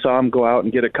 You saw them go out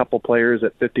and get a couple players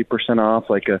at 50% off,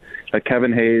 like a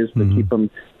Kevin Hayes, to keep them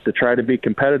to try to be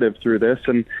competitive through this.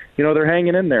 And, you know, they're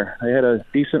hanging in there. They had a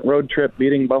decent road trip,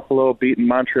 beating Buffalo, beating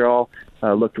Montreal,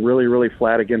 looked really, really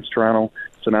flat against Toronto.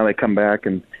 So now they come back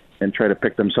and try to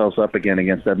pick themselves up again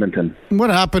against Edmonton.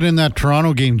 What happened in that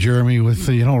Toronto game, Jeremy, with,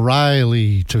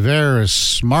 Riley,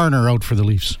 Tavares, Marner out for the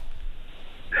Leafs?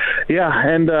 Yeah,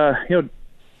 and,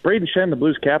 Braden Shen, the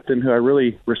Blues captain, who I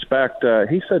really respect,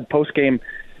 he said post-game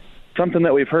something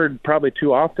that we've heard probably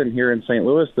too often here in St.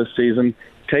 Louis this season,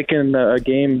 taking a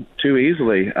game too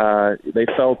easily. They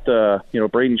felt,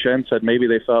 Braden Shen said maybe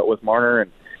they felt with Marner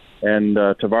and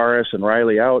Tavares and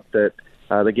Riley out that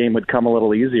the game would come a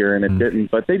little easier, and it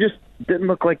didn't. But they just didn't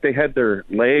look like they had their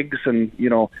legs, and,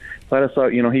 let us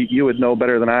out, you would know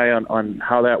better than I on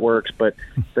how that works. But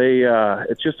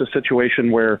it's just a situation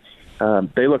where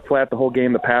they looked flat the whole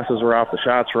game. The passes were off, the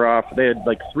shots were off. They had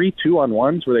like 3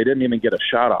 2-on-1s where they didn't even get a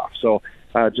shot off. So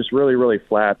just really, really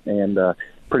flat and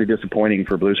pretty disappointing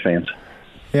for Blues fans.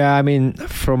 Yeah, I mean,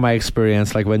 from my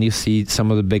experience, like when you see some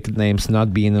of the big names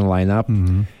not being in the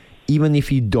lineup, even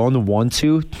if you don't want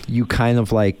to, you kind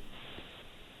of like,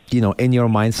 in your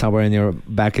mind, somewhere in your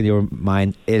back of your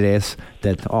mind, it is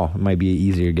that, it might be an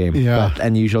easier game. Yeah.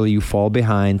 And usually you fall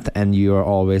behind and you're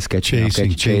always chasing.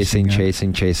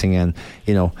 And,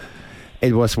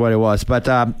 it was what it was.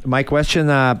 But my question,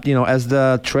 as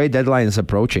the trade deadline is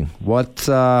approaching, what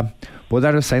are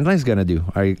the St. Louis going to do?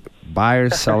 Are you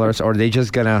buyers, sellers, or are they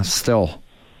just going to still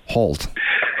hold?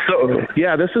 So,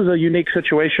 yeah, this is a unique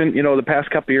situation. The past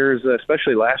couple of years,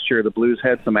 especially last year, the Blues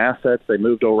had some assets. They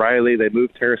moved O'Reilly. They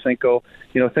moved Tarasenko.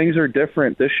 Things are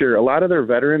different this year. A lot of their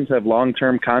veterans have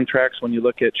long-term contracts when you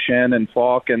look at Shen and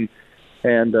Falk and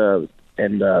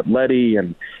Leddy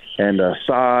and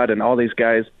Saad and all these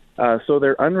guys. So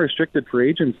their unrestricted free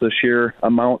agents this year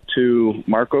amount to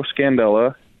Marco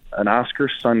Scandella, an Oscar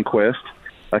Sundqvist,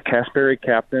 a Kasperi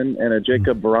captain, and a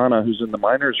Jacob Vrana, who's in the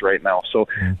minors right now. So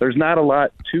there's not a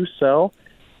lot to sell.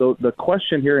 So the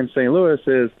question here in St. Louis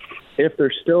is, if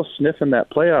they're still sniffing that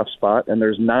playoff spot and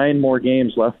there's 9 more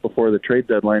games left before the trade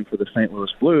deadline for the St. Louis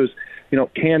Blues,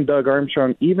 can Doug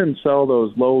Armstrong even sell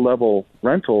those low-level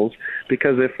rentals?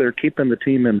 Because if they're keeping the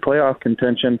team in playoff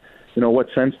contention, what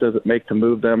sense does it make to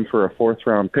move them for a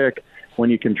 4th-round pick when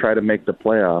you can try to make the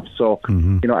playoffs? So,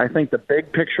 I think the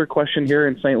big picture question here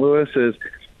in St. Louis is,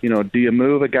 do you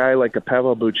move a guy like a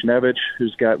Pavel Buchnevich,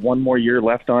 who's got 1 more year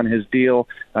left on his deal?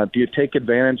 Do you take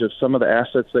advantage of some of the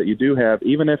assets that you do have,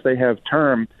 even if they have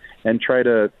term, and try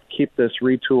to keep this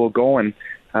retool going?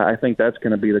 I think that's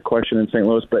going to be the question in St.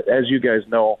 Louis. But as you guys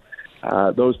know,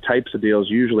 those types of deals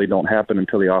usually don't happen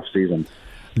until the off season.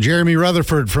 Jeremy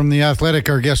Rutherford from The Athletic,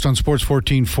 our guest on Sports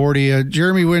 1440.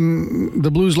 Jeremy, when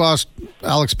the Blues lost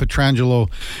Alex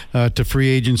Pietrangelo to free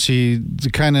agency,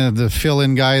 the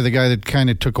fill-in guy, the guy that kind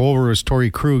of took over was Torrey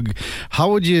Krug.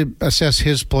 How would you assess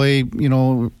his play,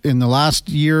 in the last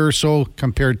year or so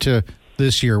compared to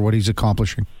this year, what he's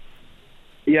accomplishing?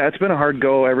 Yeah, it's been a hard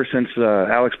go ever since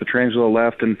Alex Pietrangelo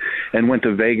left and went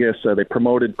to Vegas. They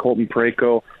promoted Colton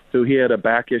Parayko, who he had a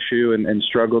back issue and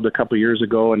struggled a couple years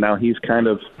ago, and now he's kind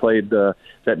of played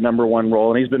that number one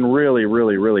role, and he's been really,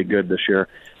 really, really good this year.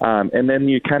 And then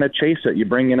you kind of chase it. You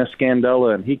bring in a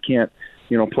Scandella, and he can't,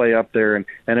 play up there, and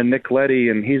a Nick Leddy,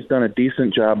 and he's done a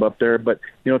decent job up there. But,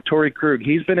 Torrey Krug,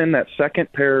 he's been in that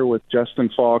second pair with Justin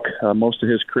Falk most of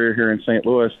his career here in St.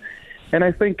 Louis, and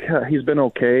I think he's been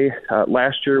okay.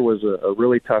 Last year was a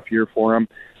really tough year for him.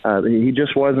 He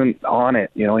just wasn't on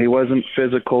it. He wasn't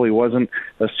physical. He wasn't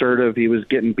assertive. He was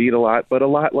getting beat a lot, but a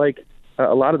lot like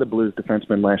a lot of the Blues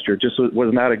defensemen last year. Just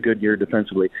was not a good year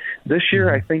defensively. This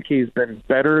year, I think he's been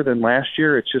better than last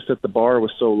year. It's just that the bar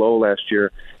was so low last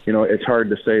year. It's hard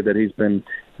to say that he's been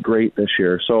great this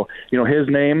year. So, his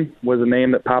name was a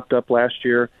name that popped up last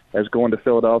year as going to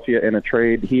Philadelphia in a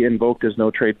trade. He invoked his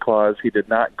no-trade clause. He did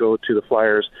not go to the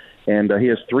Flyers, and he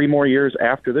has 3 more years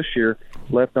after this year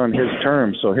left on his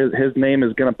term. So his name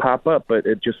is going to pop up, but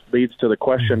it just leads to the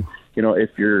question, if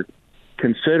you're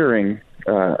considering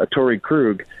a Torrey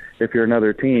Krug, if you're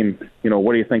another team,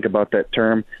 what do you think about that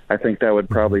term? I think that would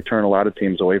probably turn a lot of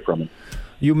teams away from him.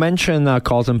 You mentioned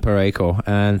Colton Parayko,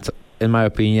 and in my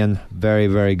opinion, very,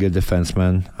 very good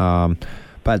defenseman.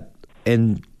 But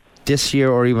in this year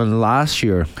or even last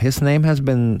year, his name has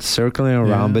been circling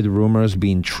around with rumors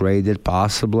being traded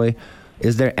possibly.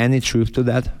 Is there any truth to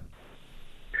that?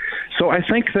 So I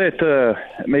think that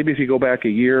maybe if you go back a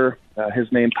year,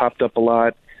 his name popped up a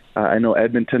lot. I know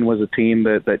Edmonton was a team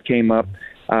that came up.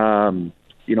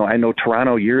 I know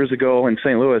Toronto years ago. In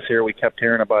St. Louis here, we kept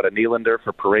hearing about a Nylander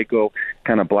for Parayko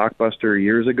kind of blockbuster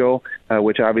years ago,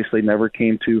 which obviously never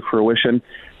came to fruition.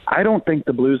 I don't think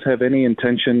the Blues have any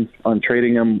intention on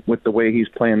trading him with the way he's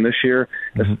playing this year,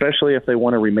 especially if they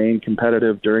want to remain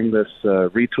competitive during this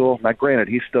retool. Now, granted,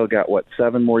 he's still got,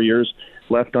 7 more years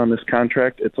left on this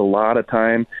contract. It's a lot of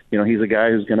time. He's a guy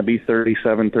who's going to be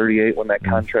 37, 38 when that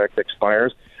contract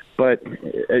expires. But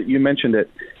you mentioned it.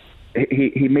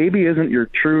 He maybe isn't your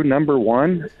true number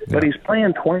one, but he's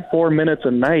playing 24 minutes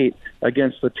a night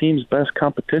against the team's best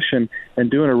competition and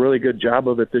doing a really good job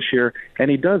of it this year. And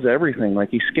he does everything. Like,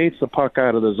 he skates the puck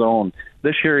out of the zone.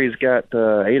 This year he's got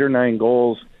 8 or 9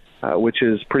 goals, which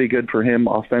is pretty good for him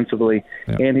offensively.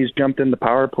 And he's jumped in the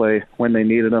power play when they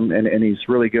needed him, and he's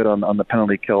really good on the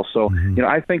penalty kill. So,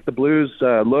 I think the Blues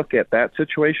look at that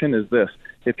situation as this.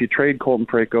 If you trade Colton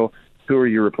Parayko, who are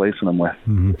you replacing them with?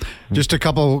 Just a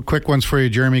couple quick ones for you,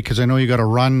 Jeremy, because I know you got to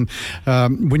run.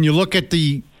 When you look at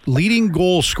the leading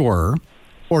goal scorer,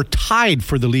 or tied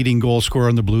for the leading goal scorer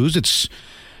on the Blues,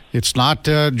 it's not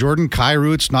Jordan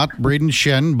Kyrou, it's not Braden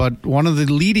Shen, but one of the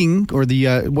leading, or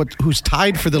who's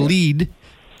tied for the lead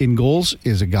in goals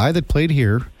is a guy that played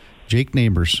here, Jake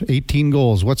Neighbors, 18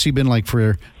 goals. What's he been like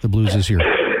for the Blues this year?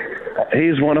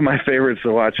 He's one of my favorites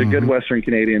to watch. A good Western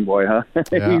Canadian boy, huh?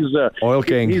 He's Oil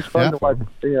King. He's fun to watch.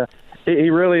 Yeah, he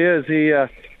really is.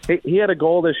 He had a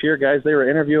goal this year, guys. They were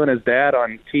interviewing his dad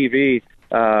on TV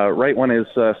right when his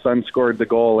son scored the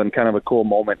goal, and kind of a cool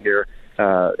moment here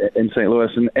in St. Louis.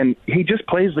 And he just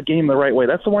plays the game the right way.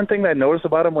 That's the one thing that I noticed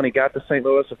about him when he got to St.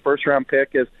 Louis, a first-round pick,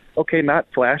 is, okay, not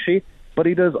flashy, but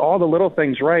he does all the little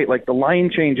things right, like the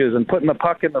line changes and putting the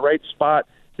puck in the right spot,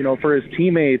 for his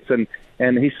teammates,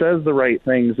 and he says the right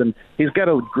things, and he's got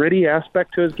a gritty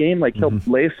aspect to his game. Like, he'll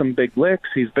lay some big licks.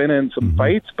 He's been in some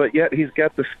fights, but yet he's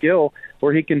got the skill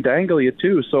where he can dangle you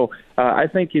too. So I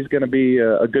think he's going to be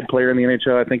a good player in the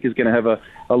NHL. I think he's going to have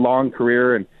a long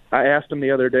career. And I asked him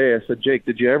the other day, I said, Jake,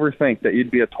 did you ever think that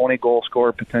you'd be a 20-goal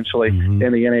scorer potentially in the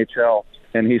NHL?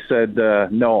 And he said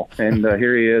no, and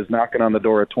here he is knocking on the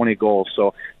door of 20 goals.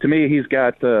 So to me, he's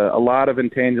got a lot of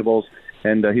intangibles,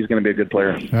 and he's going to be a good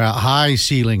player. High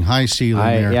ceiling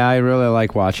there. Yeah, I really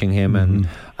like watching him, and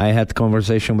I had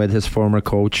conversation with his former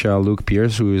coach, Luke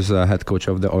Pierce, who is head coach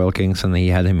of the Oil Kings, and he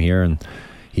had him here, and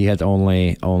he had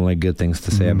only good things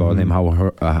to say about him,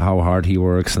 how hard he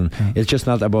works, and it's just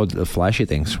not about the flashy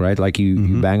things, right? Like,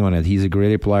 you bang on it. He's a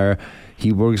gritty player.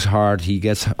 He works hard. He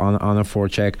gets on a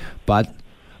forecheck, but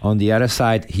on the other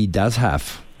side, he does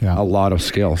have a lot of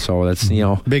skill. So that's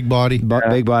big body,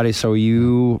 big body. So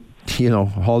you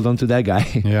hold on to that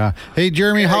guy. Yeah. Hey,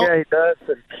 Jeremy, how? Yeah, he does.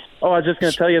 I was just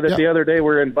going to tell you that the other day we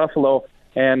were in Buffalo,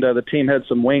 and the team had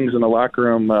some wings in the locker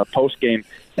room post game,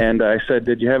 And I said,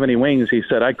 did you have any wings? He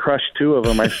said, I crushed 2 of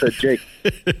them. I said, Jake,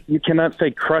 you cannot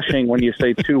say crushing when you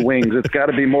say 2 wings. It's got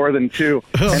to be more than 2.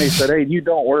 And he said, hey, you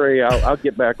don't worry. I'll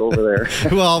get back over there.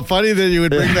 Well, funny that you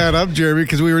would bring that up, Jeremy,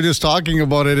 because we were just talking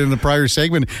about it in the prior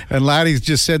segment, and Laddie's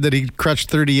just said that he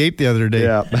crushed 38 the other day.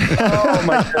 Yeah.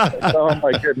 Oh,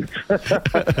 my goodness.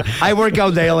 I work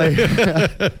out daily.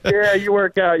 Yeah, you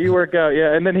work out.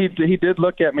 Yeah. And then he did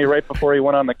look at me right before he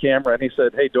went on the camera, and he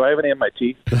said, hey, do I have any in my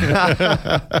teeth?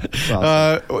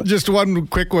 Just one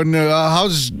quick one.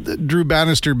 How's Drew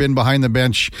Bannister been behind the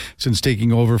bench since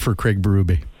taking over for Craig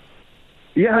Berube?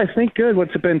 Yeah, I think good.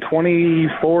 What's it been,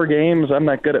 24 games? I'm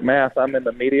not good at math. I'm in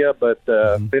the media, but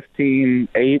 15,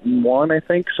 8, and 1, I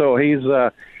think. So he's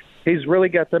really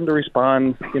got them to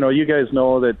respond. You guys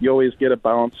know that you always get a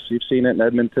bounce. You've seen it in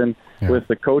Edmonton with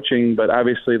the coaching, but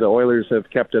obviously the Oilers have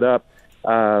kept it up.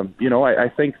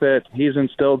 I think that he's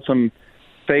instilled some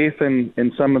faith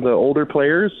in some of the older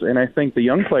players, and I think the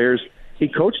young players, he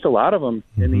coached a lot of them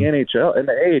in the NHL, in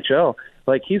the AHL.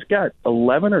 Like, he's got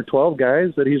 11 or 12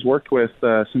 guys that he's worked with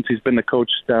since he's been the coach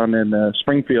down in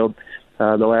Springfield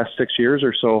the last 6 years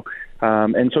or so.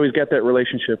 And so he's got that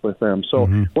relationship with them. So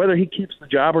whether he keeps the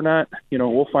job or not,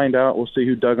 we'll find out. We'll see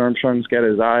who Doug Armstrong's got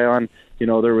his eye on.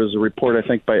 There was a report, I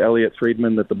think, by Elliot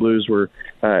Friedman that the Blues were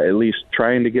at least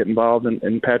trying to get involved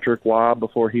in Patrick Waugh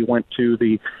before he went to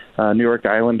the New York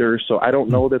Islanders. So I don't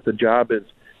know that the job is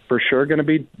for sure going to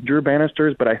be Drew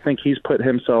Bannister's, but I think he's put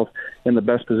himself in the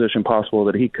best position possible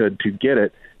that he could to get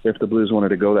it if the Blues wanted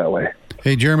to go that way.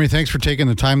 Hey, Jeremy, thanks for taking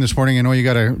the time this morning. I know you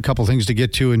got a couple things to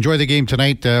get to. Enjoy the game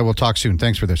tonight. We'll talk soon.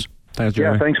 Thanks for this. Thanks,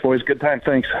 Jeremy. Yeah, thanks, boys. Good time.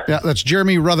 Thanks. Yeah, that's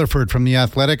Jeremy Rutherford from The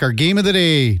Athletic. Our game of the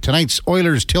day, tonight's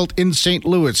Oilers tilt in St.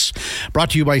 Louis.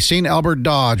 Brought to you by St. Albert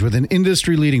Dodge with an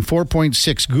industry-leading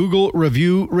 4.6 Google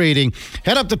review rating.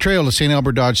 Head up the trail to St.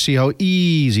 Albert Dodge. See how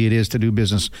easy it is to do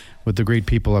business with the great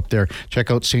people up there. Check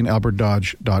out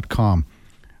stalbertdodge.com.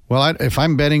 Well, if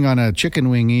I'm betting on a chicken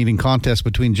wing eating contest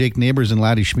between Jake Neighbors and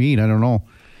Laddie Schmid, I don't know.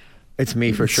 It's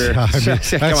me for sure.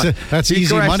 That's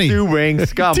easy money. 2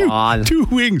 wings. Come on. 2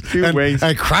 wings. 2 wings.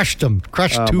 I crushed them.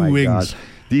 Crushed 2 wings. God.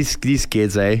 These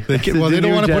kids, eh? They don't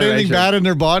want to put anything bad in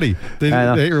their body.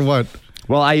 They or what?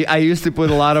 Well, I used to put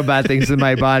a lot of bad things in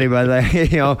my body, but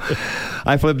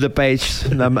I flipped the page.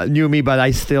 Knew me, but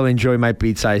I still enjoy my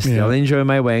pizza. I still enjoy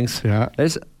my wings. Yeah.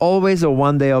 There's always a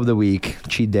one day of the week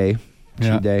cheat day.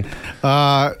 Day.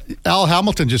 Al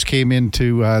Hamilton just came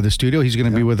into the studio. He's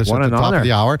going to be with us at the top of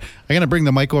the hour. I'm going to bring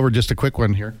the mic over, just a quick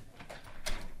one here.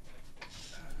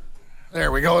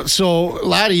 There we go. So,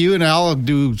 Laddie, you and Al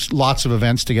do lots of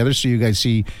events together, so you guys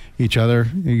see each other.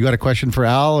 You got a question for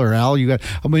Al, or Al?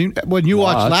 When you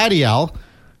watch Laddie, Al,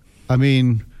 I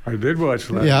did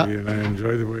watch Laddie, and I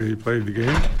enjoyed the way he played the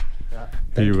game. Yeah.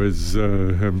 He was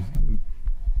a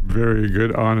very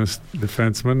good, honest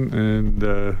defenseman,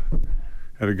 and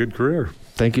had a good career.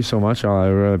 Thank you so much, Al. I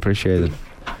really appreciate it.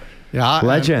 Yeah,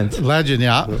 legend,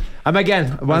 yeah. I'm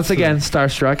once again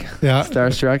starstruck. Yeah,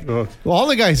 starstruck. Well, all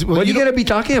the guys. What are you going to be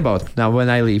talking about now when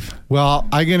I leave? Well,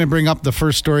 I'm going to bring up the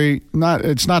first story.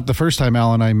 It's not the first time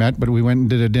Al and I met, but we went and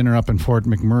did a dinner up in Fort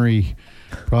McMurray,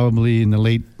 probably in the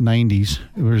late '90s.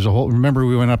 There was a whole. Remember,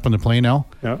 we went up on the plane, Al?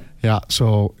 Yeah. Yeah.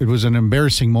 So it was an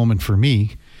embarrassing moment for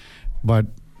me, but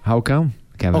how come?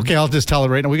 Kevin. Okay, I'll just tell it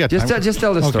right now. We got time. Just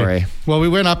tell the story. Well, we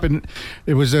went up, and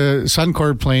it was a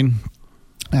Suncor plane.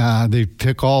 They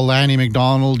took all Lanny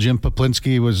McDonald, Jim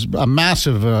Poplinski. It was a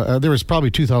massive, there was probably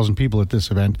 2,000 people at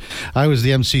this event. I was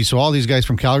the MC, so all these guys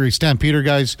from Calgary, Stampeder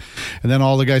guys, and then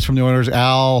all the guys from the Oilers,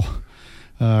 Al,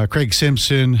 Craig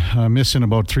Simpson, missing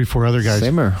about 3-4 other guys.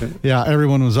 Simmer. Yeah,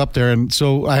 everyone was up there, and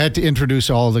so I had to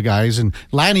introduce all the guys, and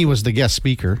Lanny was the guest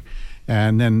speaker.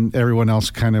 And then everyone else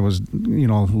kind of was,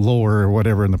 lower or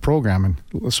whatever in the program.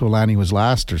 And so Lanny was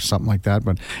last or something like that.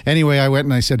 But anyway, I went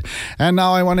and I said, and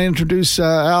now I want to introduce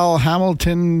Al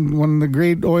Hamilton, one of the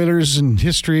great Oilers in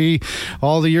history,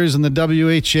 all the years in the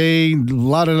WHA,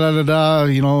 la-da-da-da-da,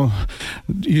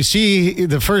 You see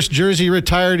the first jersey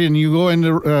retired and you go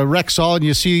into Rexall and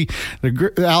you see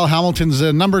Al Hamilton's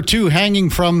number 2 hanging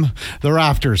from the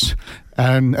rafters.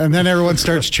 And then everyone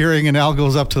starts cheering and Al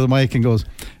goes up to the mic and goes,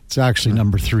 it's actually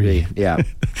number 3. Yeah.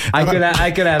 I could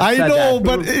have I said know, that.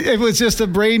 but it was just a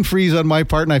brain freeze on my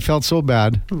part, and I felt so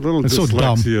bad. A little it's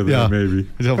dyslexia so dumb. there, maybe.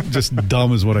 Just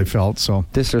dumb is what I felt. So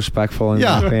disrespectful.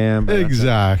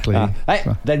 Exactly.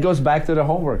 That goes back to the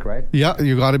homework, right? Yeah,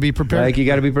 you got to be prepared. You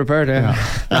got to be prepared.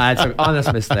 Yeah. It's an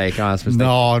honest mistake.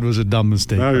 No, it was a dumb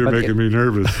mistake. Now you're making me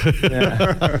nervous.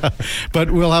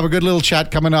 But we'll have a good little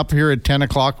chat coming up here at 10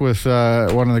 o'clock with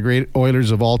one of the great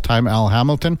Oilers of all time, Al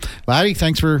Hamilton. Laddie,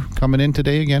 thanks for for coming in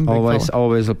today again. big fella.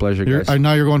 Always a pleasure, guys.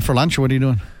 Now you're going for lunch, or what are you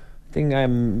doing? I think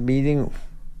I'm meeting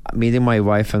my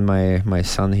wife and my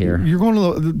son here. You're going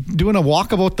to doing a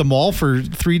walk about the mall for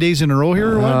 3 days in a row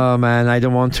here, or what? Oh man, I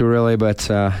don't want to really, but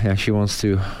she wants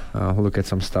to look at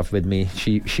some stuff with me.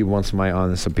 She wants my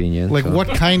honest opinion. Like what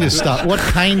kind of stuff? What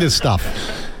kind of stuff?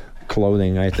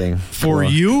 Clothing, I think. For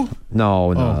you?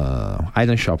 No. I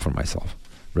don't shop for myself.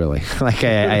 Really, like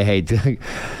I hate.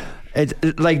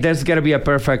 It like there's gotta be a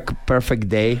perfect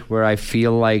day where I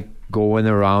feel like going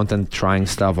around and trying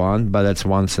stuff on, but it's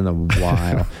once in a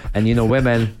while. And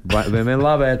women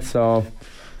love it, so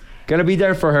gotta be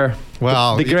there for her.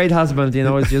 Well, the great husband,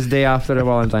 it's just day after the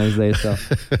Valentine's Day, so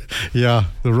yeah,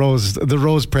 the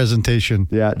rose presentation,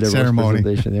 the ceremony. Rose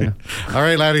presentation, yeah. All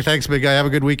right, Laddie, thanks, big guy. Have a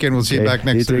good weekend. We'll see you back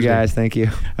next Thursday. You too, guys. Thank you.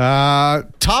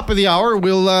 Top of the hour,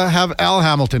 we'll have Al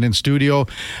Hamilton in studio,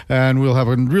 and we'll have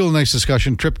a real nice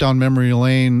discussion, trip down memory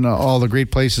lane, all the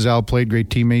great places Al played,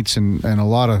 great teammates, and a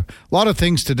lot of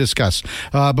things to discuss.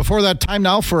 Before that, time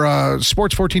now for a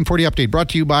Sports 1440 update brought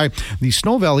to you by the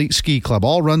Snow Valley Ski Club.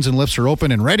 All runs and lifts are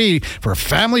open and ready for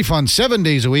family fun 7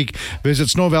 days a week. Visit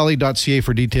snowvalley.ca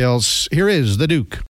for details. Here is the Duke.